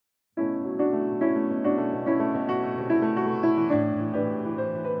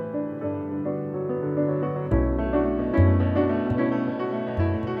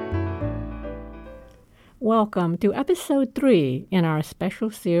welcome to episode 3 in our special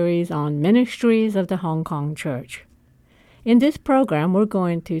series on ministries of the Hong Kong Church. In this program, we're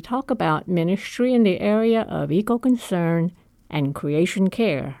going to talk about ministry in the area of eco-concern and creation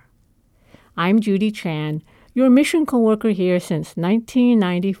care. I'm Judy Chan, your mission co-worker here since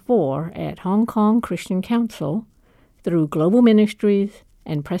 1994 at Hong Kong Christian Council through Global Ministries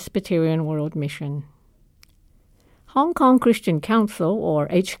and Presbyterian World Mission. Hong Kong Christian Council, or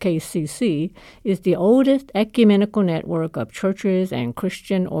HKCC, is the oldest ecumenical network of churches and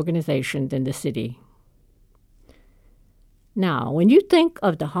Christian organizations in the city. Now, when you think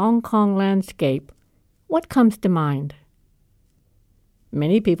of the Hong Kong landscape, what comes to mind?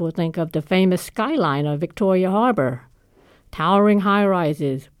 Many people think of the famous skyline of Victoria Harbour, towering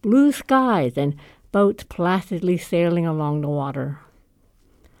high-rises, blue skies, and boats placidly sailing along the water.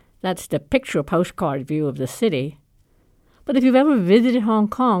 That's the picture postcard view of the city. But if you've ever visited Hong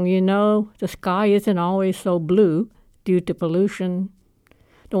Kong, you know the sky isn't always so blue due to pollution.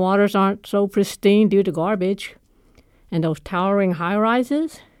 The waters aren't so pristine due to garbage. And those towering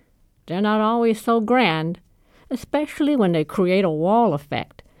high-rises, they're not always so grand, especially when they create a wall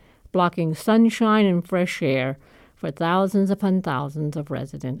effect, blocking sunshine and fresh air for thousands upon thousands of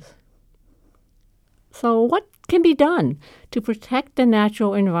residents. So what can be done to protect the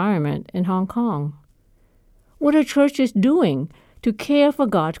natural environment in Hong Kong? What are churches doing to care for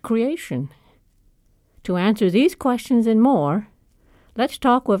God's creation? To answer these questions and more, let's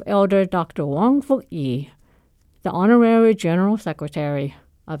talk with Elder Dr. Wong Fuk Yi, the Honorary General Secretary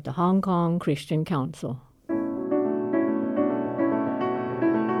of the Hong Kong Christian Council.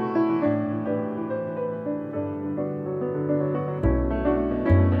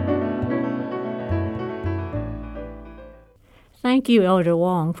 Thank you, Elder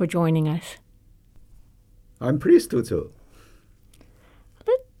Wong, for joining us. I'm pleased to do.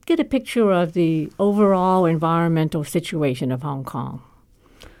 Let's get a picture of the overall environmental situation of Hong Kong.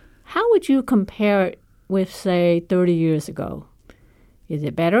 How would you compare it with, say, 30 years ago? Is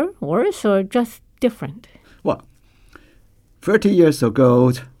it better, worse, or just different? Well, 30 years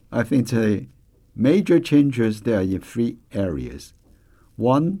ago, I think the major changes there are in 3 areas.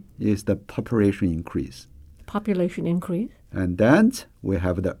 One is the population increase. Population increase? And then we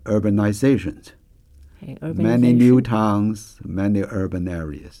have the urbanization. Okay, urbanization. Many new towns, many urban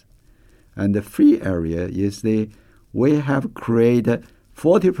areas. And the 3rd area is we have created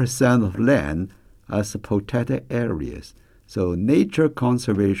 40% of land as protected areas. So nature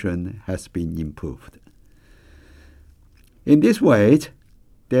conservation has been improved. In this way,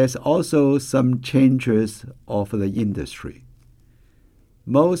 there's also some changes of the industry.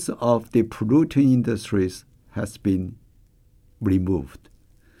 Most of the polluting industries has been removed.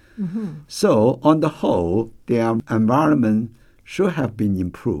 Mm-hmm. So on the whole, the environment should have been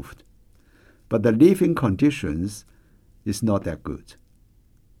improved. But the living conditions is not that good.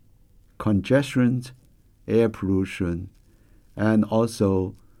 Congestion, air pollution, and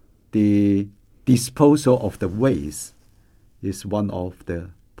also the disposal of the waste is one of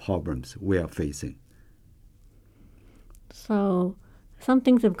the problems we are facing. So some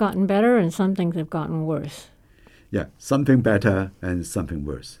things have gotten better and some things have gotten worse. Yeah, something better and something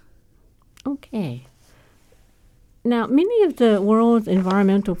worse. Okay. Now, many of the world's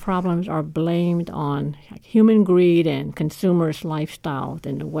environmental problems are blamed on human greed and consumers' lifestyles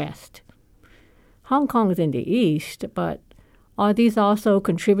in the West. Hong Kong is in the East, but are these also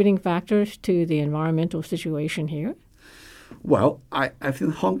contributing factors to the environmental situation here? Well, I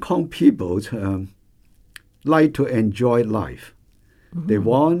think Hong Kong people like to enjoy life. Mm-hmm. They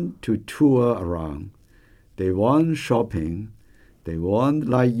want to tour around. They want shopping. They want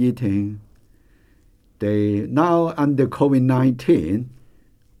light eating. They now under COVID-19,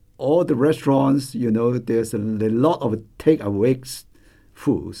 all the restaurants, there's a lot of takeaway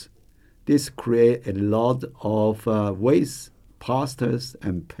foods. This create a lot of waste, pastas,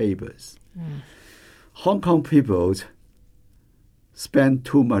 and papers. Mm. Hong Kong people spend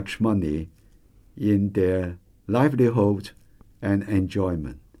too much money in their livelihood and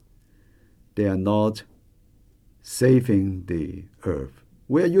enjoyment. They are not saving the earth.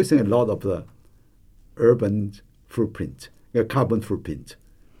 We are using a lot of the urban footprint, carbon footprint.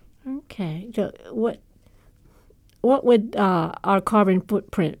 Okay. So what would our carbon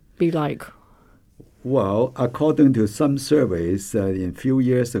footprint be like? Well, according to some surveys a few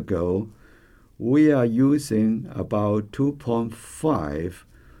years ago, we are using about 2.5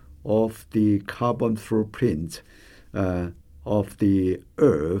 of the carbon footprint of the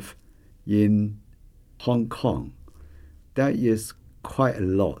earth in Hong Kong. That is quite a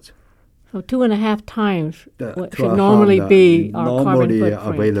lot. So 2.5 times what should normally be our carbon footprint.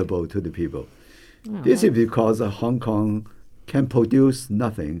 Available to the people. This is because Hong Kong can produce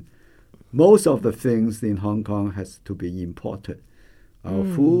nothing. Most of the things in Hong Kong has to be imported. Our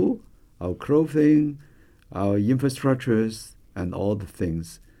food, our clothing, our infrastructures, and all the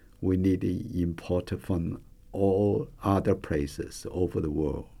things we need to import from all other places over the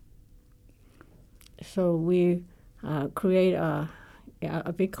world. So we create a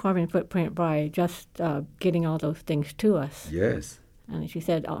big carbon footprint by just getting all those things to us. Yes. And as you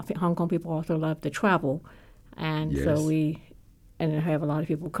said, Hong Kong people also love to travel, and Yes. so we have a lot of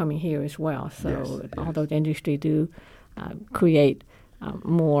people coming here as well. So all those industries do create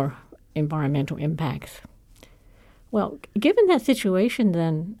more environmental impacts. Well, given that situation,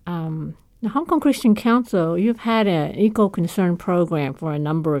 then the Hong Kong Christian Council, you've had an eco-concern program for a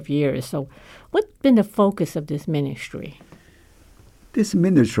number of years. So what's been the focus of this ministry? This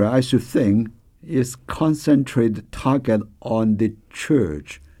ministry, I should think, is concentrated target on the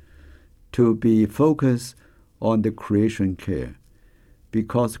church to be focused on the creation care,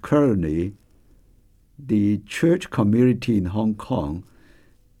 because currently the church community in Hong Kong,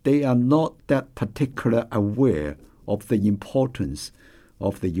 they are not that particularly aware of the importance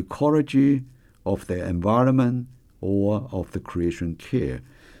of the ecology, of the environment, or of the creation care.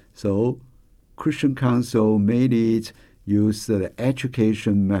 So Christian Council mainly use the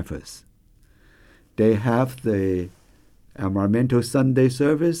education methods. They have the environmental Sunday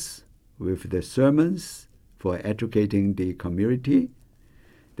service with the sermons for educating the community.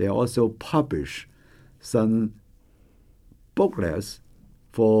 They also publish some booklets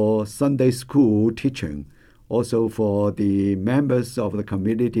for Sunday school teaching, also for the members of the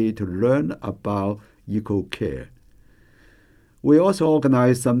community to learn about eco-care. We also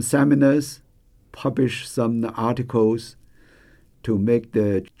organize some seminars, publish some articles to make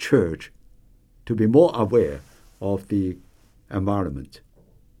the church to be more aware of the environment.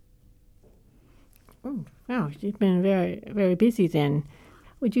 Oh, wow, you've been very, very busy then.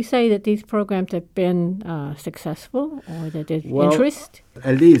 Would you say that these programs have been successful, or that there's interest?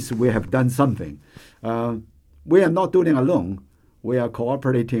 At least we have done something. We are not doing it alone. We are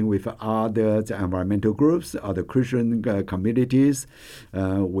cooperating with other environmental groups, other Christian communities.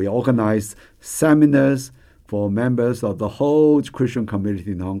 We organize seminars for members of the whole Christian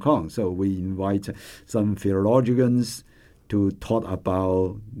community in Hong Kong. So we invite some theologians to talk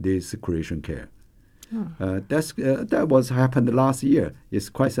about this creation care. That was happened last year. It's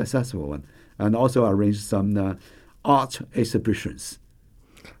quite successful one, and also arranged some art exhibitions.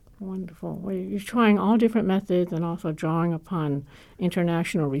 Wonderful. Well, you're trying all different methods and also drawing upon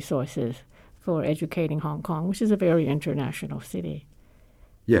international resources for educating Hong Kong, which is a very international city.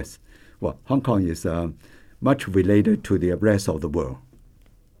 Yes. Well, Hong Kong is much related to the rest of the world.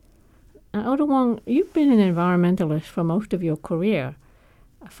 Elder Wong, you've been an environmentalist for most of your career,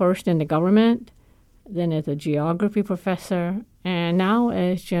 first in the government, then as a geography professor, and now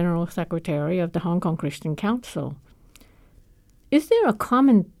as General Secretary of the Hong Kong Christian Council. Is there a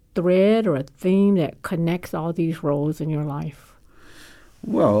common thread or a theme that connects all these roles in your life?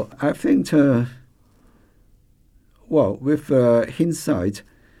 Well, I think, with hindsight,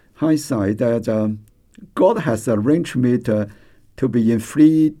 that God has arranged me to be in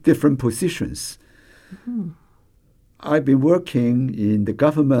 3 different positions. Mm-hmm. I've been working in the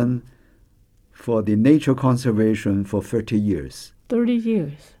government for the nature conservation for 30 years. 30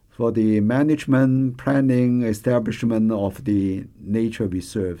 years. For the management, planning, establishment of the nature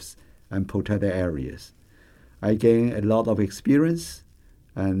reserves and protected areas. I gained a lot of experience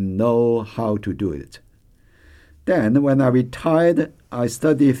and know how to do it. Then when I retired, I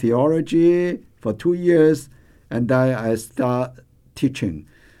studied theology for 2 years, and then I started teaching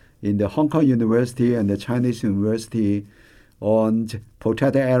in the Hong Kong University and the Chinese University on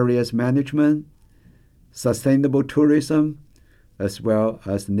protected areas management, sustainable tourism, as well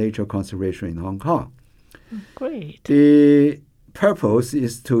as nature conservation in Hong Kong. Great. The purpose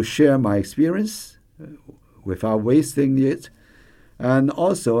is to share my experience without wasting it. And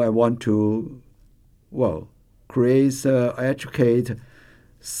also I want to, educate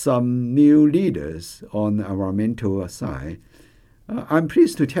some new leaders on the environmental side. I'm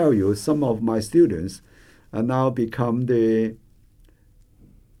pleased to tell you some of my students are now become the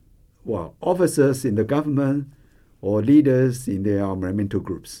officers in the government or leaders in the environmental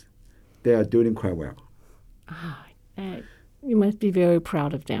groups. They are doing quite well. You must be very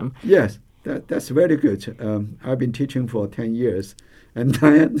proud of them. Yes, that's very good. I've been teaching for 10 years, and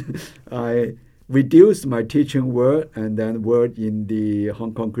then I reduced my teaching work and then worked in the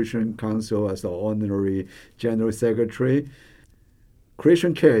Hong Kong Christian Council as the honorary general secretary.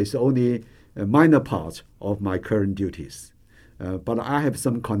 Creation care is only a minor part of my current duties. but I have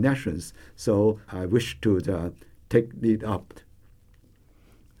some connections, so I wish to take it up.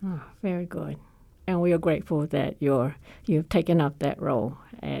 Oh, very good. And we are grateful that you've taken up that role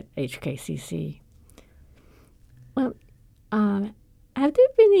at HKCC. Well, have there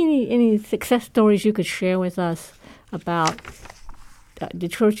been any success stories you could share with us about the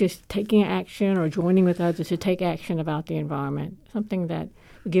churches taking action or joining with others to take action about the environment? Something that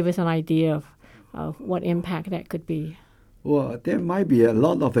would give us an idea of what impact that could be. Well, there might be a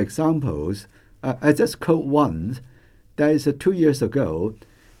lot of examples. I just quote one. That is 2 years ago,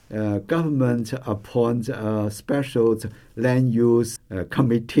 government appointed a special land use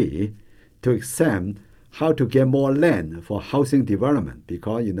committee to examine how to get more land for housing development,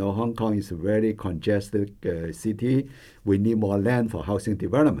 because Hong Kong is a very congested city. We need more land for housing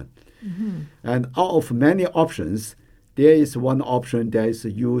development. Mm-hmm. And out of many options, there is one option that is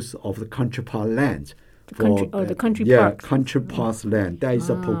the use of the country park land. The country park. Country park land. That is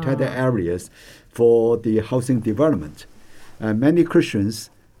a protected areas for the housing development. Many Christians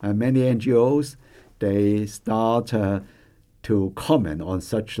and many NGOs, they start to comment on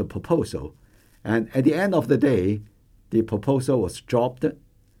such a proposal. And at the end of the day, the proposal was dropped.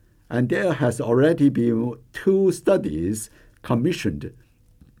 And there has already been 2 studies commissioned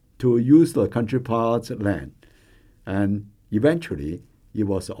to use the country park land. And eventually, it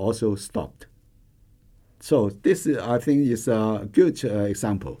was also stopped. So this, I think, is a good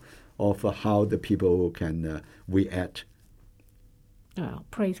example of how the people can react. Oh,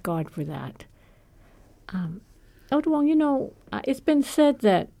 praise God for that. Elder Wong, it's been said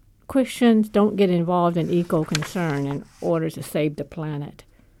that Christians don't get involved in eco-concern in order to save the planet.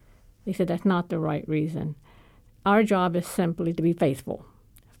 They said that's not the right reason. Our job is simply to be faithful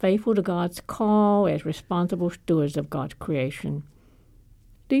to God's call as responsible stewards of God's creation.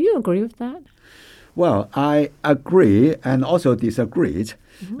 Do you agree with that? Well, I agree and also disagreed.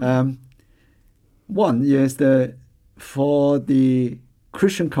 Mm-hmm. One is for the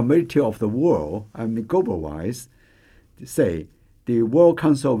Christian community of the world, global-wise, say, the World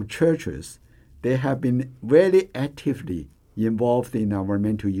Council of Churches, they have been very actively involved in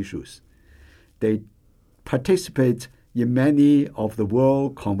environmental issues. They participate in many of the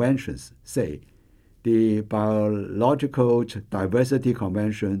world conventions, say, the Biological Diversity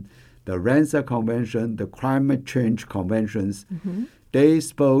Convention, the Ramsar Convention, the Climate Change Conventions. Mm-hmm. They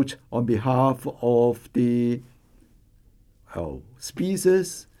spoke on behalf of the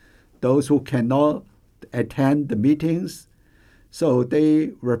species, those who cannot attend the meetings. So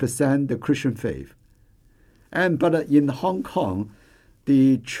they represent the Christian faith. But in Hong Kong,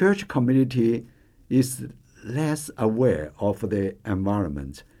 the church community is less aware of the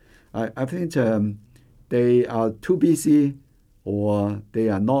environment. I think they are too busy, or they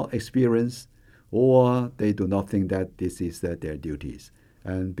are not experienced, or they do not think that this is their duties.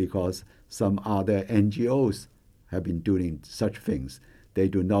 And because some other NGOs have been doing such things, they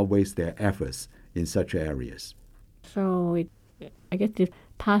do not waste their efforts in such areas. So I guess if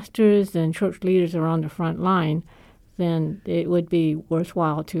pastors and church leaders are on the front line, then it would be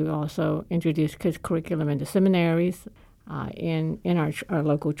worthwhile to also introduce kids' curriculum into seminaries in our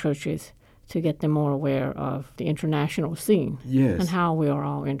local churches to get them more aware of the international scene. Yes. And how we are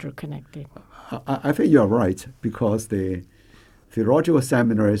all interconnected. I think you're right, because the theological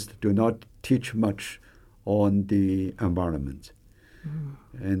seminaries do not teach much on the environment,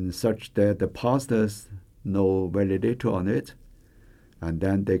 and such that the pastors know very little on it, and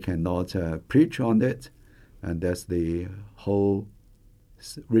then they cannot preach on it, and that's the whole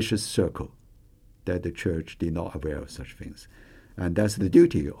vicious circle that the church did not aware of such things. And that's the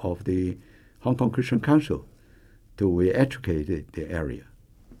duty of the Hong Kong Christian Council to re-educate the area.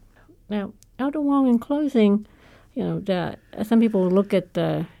 Now, Elder Wong, in closing, some people look at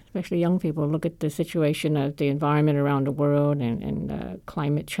especially young people, look at the situation of the environment around the world and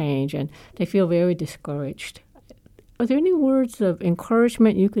climate change, and they feel very discouraged. Are there any words of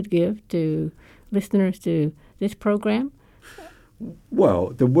encouragement you could give to listeners to this program?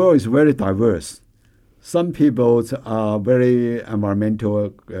 Well, the world is very diverse. Some people are very environmental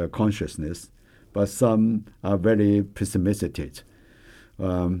consciousness, but some are very pessimistic.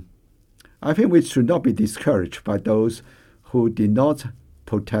 I think we should not be discouraged by those who did not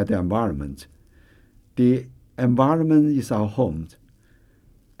protect the environment. The environment is our home.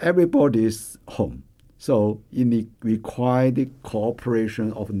 Everybody's home. So it requires the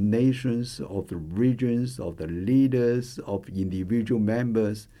cooperation of nations, of the regions, of the leaders, of individual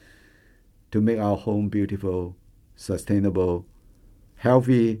members to make our home beautiful, sustainable,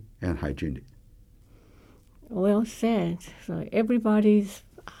 healthy, and hygienic. Well said. So everybody's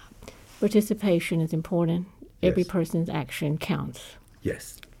participation is important, Every Yes. person's action counts.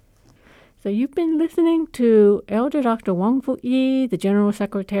 Yes. So you've been listening to Elder Dr. Wong Fu Yi, the General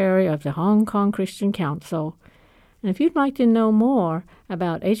Secretary of the Hong Kong Christian Council. And if you'd like to know more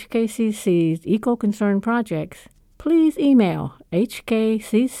about HKCC's eco-concern projects, please email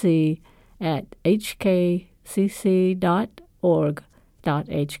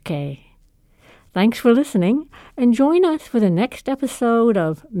hkcc@hkcc.org.hk. Thanks for listening, and join us for the next episode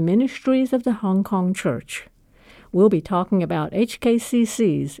of Ministries of the Hong Kong Church. We'll be talking about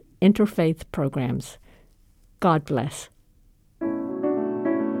HKCC's interfaith programs. God bless.